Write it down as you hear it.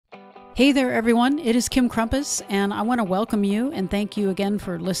Hey there, everyone. It is Kim Krompass, and I want to welcome you and thank you again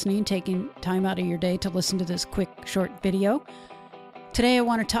for listening, taking time out of your day to listen to this quick, short video. Today, I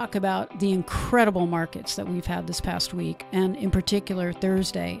want to talk about the incredible markets that we've had this past week, and in particular,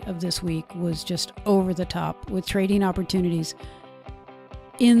 Thursday of this week was just over the top with trading opportunities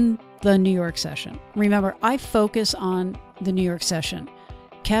in the New York session. Remember, I focus on the New York session.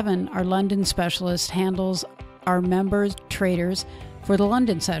 Kevin, our London specialist, handles our members, traders, for the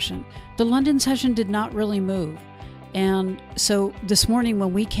London session. The London session did not really move. And so this morning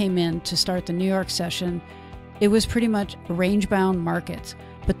when we came in to start the New York session, it was pretty much range-bound markets.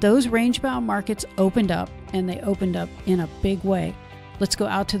 But those range-bound markets opened up, and they opened up in a big way. Let's go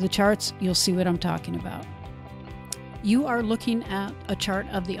out to the charts. You'll see what I'm talking about. You are looking at a chart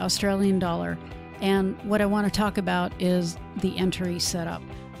of the Australian dollar. And what I want to talk about is the entry setup.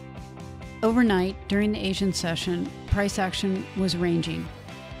 Overnight, during the Asian session, price action was ranging.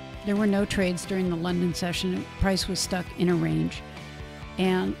 There were no trades during the London session. Price was stuck in a range.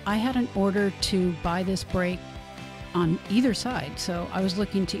 And I had an order to buy this break on either side. So I was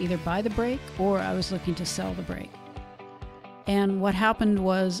looking to either buy the break or I was looking to sell the break. And what happened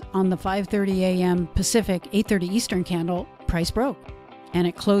was on the 5:30 a.m. Pacific, 8:30 Eastern candle, price broke. And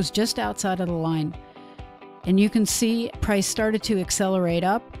it closed just outside of the line. And you can see price started to accelerate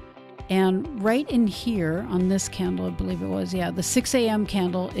up. And right in here on this candle, I believe it was, the 6 a.m.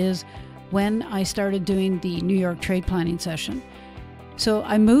 candle is when I started doing the New York trade planning session. So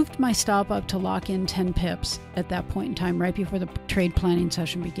I moved my stop up to lock in 10 pips at that point in time, right before the trade planning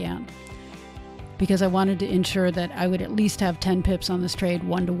session began, because I wanted to ensure that I would at least have 10 pips on this trade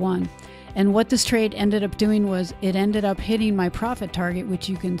 1-to-1. And what this trade ended up doing was it ended up hitting my profit target, which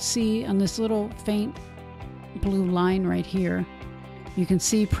you can see on this little faint blue line right here. You can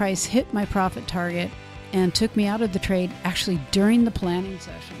see price hit my profit target and took me out of the trade actually during the planning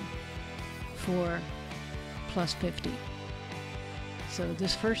session for plus 50. So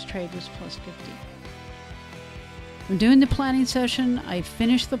this first trade was plus 50. I'm doing the planning session. I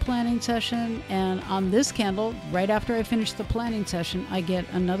finished the planning session, and on this candle, right after I finished the planning session, I get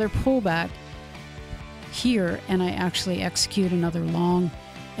another pullback here, and I actually execute another long,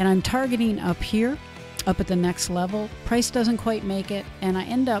 and I'm targeting up here, up at the next level. Price doesn't quite make it, and I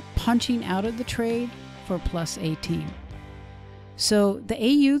end up punching out of the trade for plus 18. So the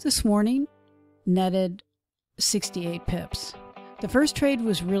AU this morning netted 68 pips. The first trade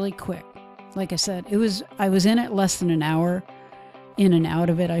was really quick. Like I said, I was in it less than an hour, in and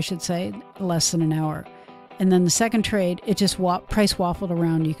out of it, I should say, less than an hour. And then the second trade, it just price waffled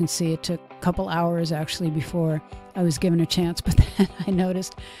around. You can see it took a couple hours actually before I was given a chance. But then I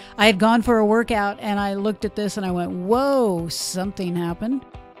noticed I had gone for a workout and I looked at this and I went, whoa, something happened.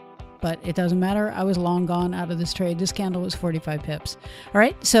 But it doesn't matter. I was long gone out of this trade. This candle was 45 pips. All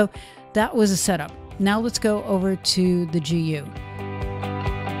right, so that was a setup. Now let's go over to the GU.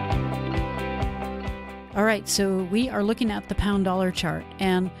 All right, so we are looking at the pound dollar chart,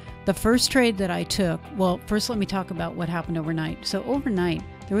 and the first trade that I took, well, first let me talk about what happened overnight. So overnight,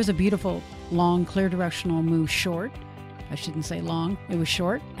 there was a beautiful long clear directional move short. I shouldn't say long, it was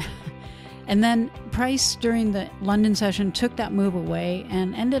short. And then price during the London session took that move away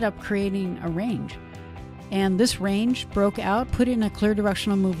and ended up creating a range. And this range broke out, put in a clear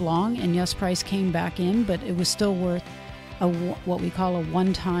directional move long, and yes, price came back in, but it was still worth what we call a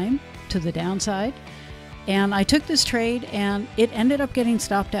one time to the downside. And I took this trade and it ended up getting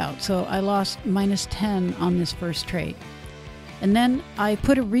stopped out. So I lost minus 10 on this first trade. And then I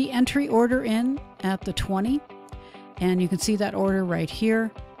put a re-entry order in at the 20. And you can see that order right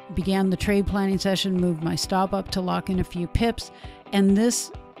here. Began the trade planning session, moved my stop up to lock in a few pips. And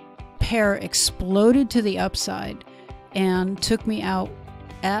this pair exploded to the upside and took me out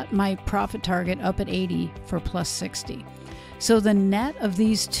at my profit target up at 80 for plus 60. So the net of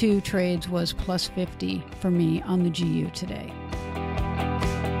these two trades was plus 50 for me on the GU today.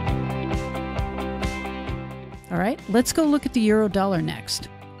 All right, let's go look at the euro dollar next.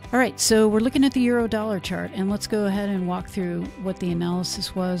 All right, so we're looking at the euro dollar chart, and let's go ahead and walk through what the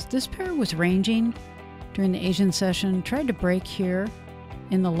analysis was. This pair was ranging during the Asian session, tried to break here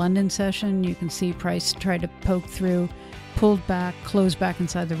in the London session. You can see price tried to poke through, pulled back, closed back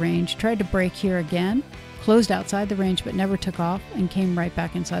inside the range, tried to break here again, closed outside the range but never took off and came right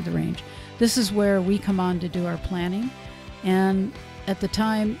back inside the range. This is where we come on to do our planning, and at the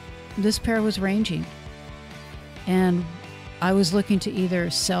time this pair was ranging, and I was looking to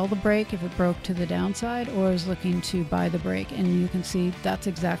either sell the break if it broke to the downside, or I was looking to buy the break, and you can see that's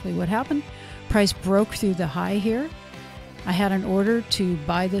exactly what happened. Price broke through the high here. I had an order to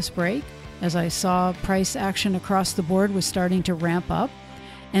buy this break as I saw price action across the board was starting to ramp up.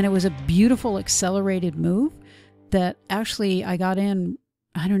 And it was a beautiful accelerated move that actually I got in,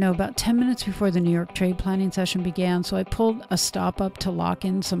 I don't know, about 10 minutes before the New York trade planning session began. So I pulled a stop up to lock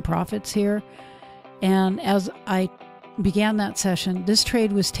in some profits here. And as I began that session, this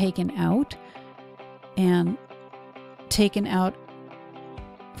trade was taken out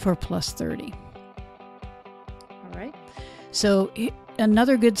for plus 30. All right. So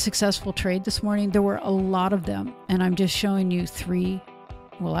another good successful trade this morning. There were a lot of them, and I'm just showing you three.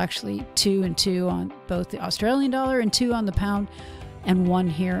 Well, actually 2 and 2 on both the Australian dollar and 2 on the pound, and 1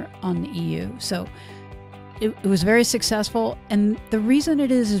 here on the EU. So it was very successful. And the reason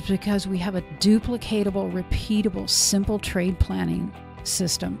it is because we have a duplicatable, repeatable, simple trade planning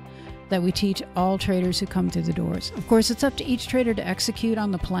system that we teach all traders who come through the doors. Of course, it's up to each trader to execute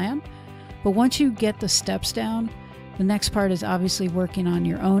on the plan. But once you get the steps down, the next part is obviously working on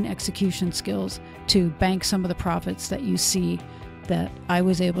your own execution skills to bank some of the profits that you see that I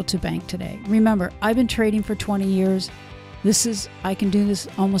was able to bank today. Remember, I've been trading for 20 years. I can do this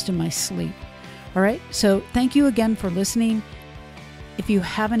almost in my sleep. All right. So thank you again for listening. If you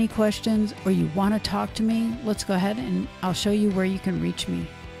have any questions or you want to talk to me, let's go ahead and I'll show you where you can reach me.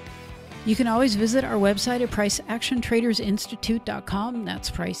 You can always visit our website at priceactiontradersinstitute.com.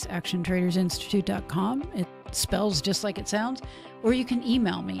 That's priceactiontradersinstitute.com. It spells just like it sounds. Or you can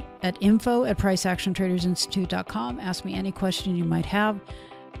email me at info@priceactiontradersinstitute.com. Ask me any question you might have,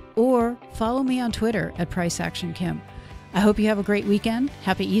 or follow me on Twitter at priceactionkim. I hope you have a great weekend.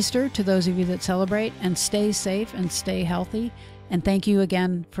 Happy Easter to those of you that celebrate, and stay safe and stay healthy. And thank you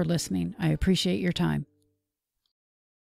again for listening. I appreciate your time.